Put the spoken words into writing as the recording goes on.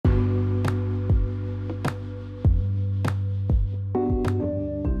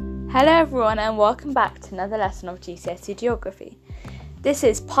Hello everyone and welcome back to another lesson of GCSE Geography. This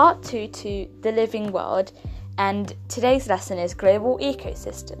is part 2 to the living world and today's lesson is global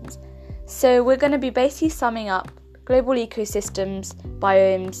ecosystems. So we're going to be basically summing up global ecosystems,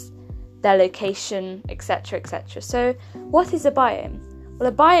 biomes, their location, etc. So what is a biome? Well,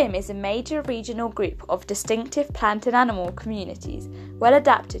 a biome is a major regional group of distinctive plant and animal communities well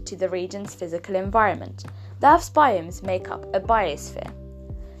adapted to the region's physical environment. The Earth's biomes make up a biosphere.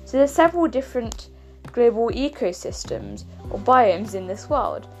 So there's several different global ecosystems or biomes in this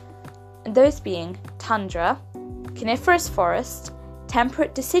world, and those being tundra, coniferous forest,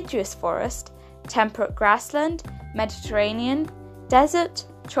 temperate deciduous forest, temperate grassland, Mediterranean, desert,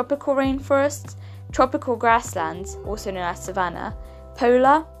 tropical rainforests, tropical grasslands, also known as savanna,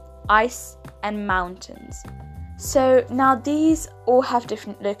 polar, ice, and mountains. So now these all have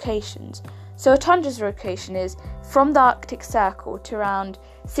different locations. So a tundra's location is from the Arctic Circle to around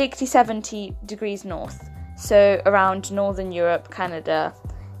 60-70 degrees north, so around Northern Europe, Canada,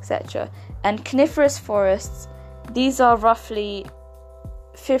 etc. And coniferous forests, these are roughly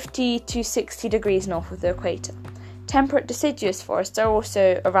 50 to 60 degrees north of the equator. Temperate deciduous forests are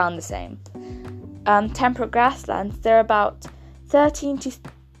also around the same. Temperate grasslands, they're about 15 to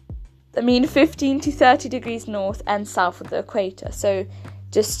 30 degrees north and south of the equator, so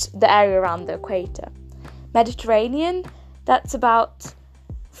just the area around the equator. Mediterranean, that's about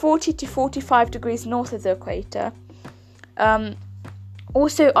 40 to 45 degrees north of the equator.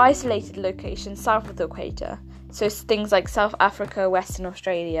 Also isolated locations south of the equator, so things like South Africa, Western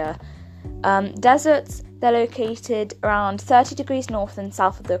Australia. Deserts, they're located around 30 degrees north and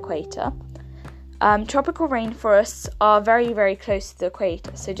south of the equator. Tropical rainforests are very, very close to the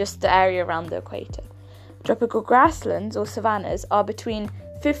equator, so just the area around the equator. Tropical grasslands or savannas are between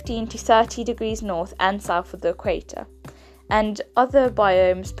 15 to 30 degrees north and south of the equator. And other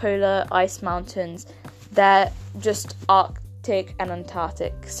biomes, polar, ice mountains, they're just Arctic and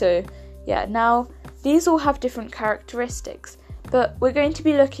Antarctic. So yeah, now these all have different characteristics, but we're going to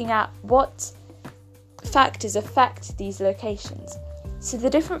be looking at what factors affect these locations. So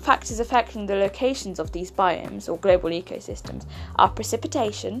the different factors affecting the locations of these biomes or global ecosystems are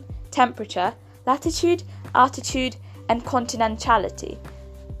precipitation, temperature, latitude, altitude, and continentality,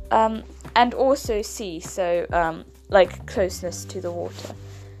 and also sea, so like closeness to the water.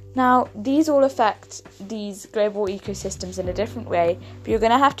 Now, these all affect these global ecosystems in a different way, but you're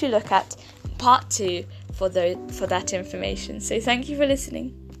going to have to look at part 2 for that information. So thank you for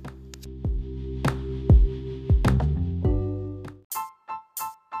listening.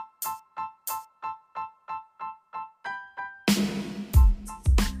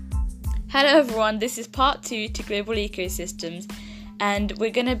 Hello everyone, this is part 2 to global ecosystems, and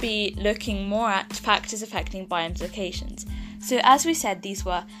we're going to be looking more at factors affecting biomes locations. So as we said, these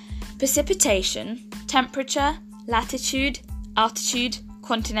were precipitation, temperature, latitude, altitude,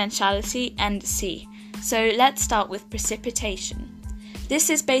 continentality, and sea. So let's start with precipitation. This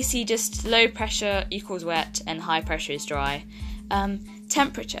is basically just low pressure equals wet and high pressure is dry.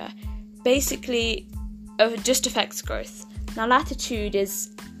 Temperature basically just affects growth. Now latitude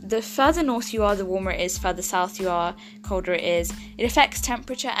is the further north you are, the warmer it is, further south you are, colder it is. It affects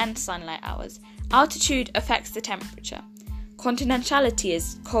temperature and sunlight hours. Altitude affects the temperature. Continentality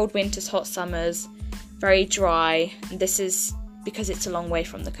is cold winters, hot summers, very dry. This is because it's a long way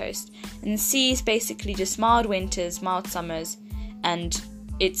from the coast. And the sea is basically just mild winters, mild summers, and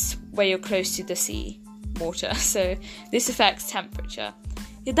it's where you're close to the sea water. So this affects temperature.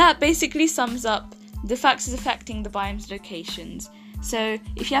 That basically sums up the factors affecting the biome's locations. So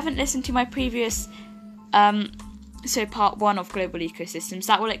if you haven't listened to my previous part 1 of global ecosystems,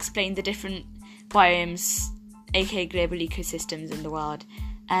 that will explain the different biomes, aka global ecosystems in the world,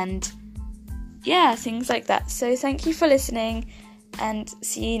 and yeah, things like that. So thank you for listening and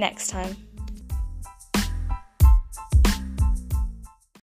see you next time.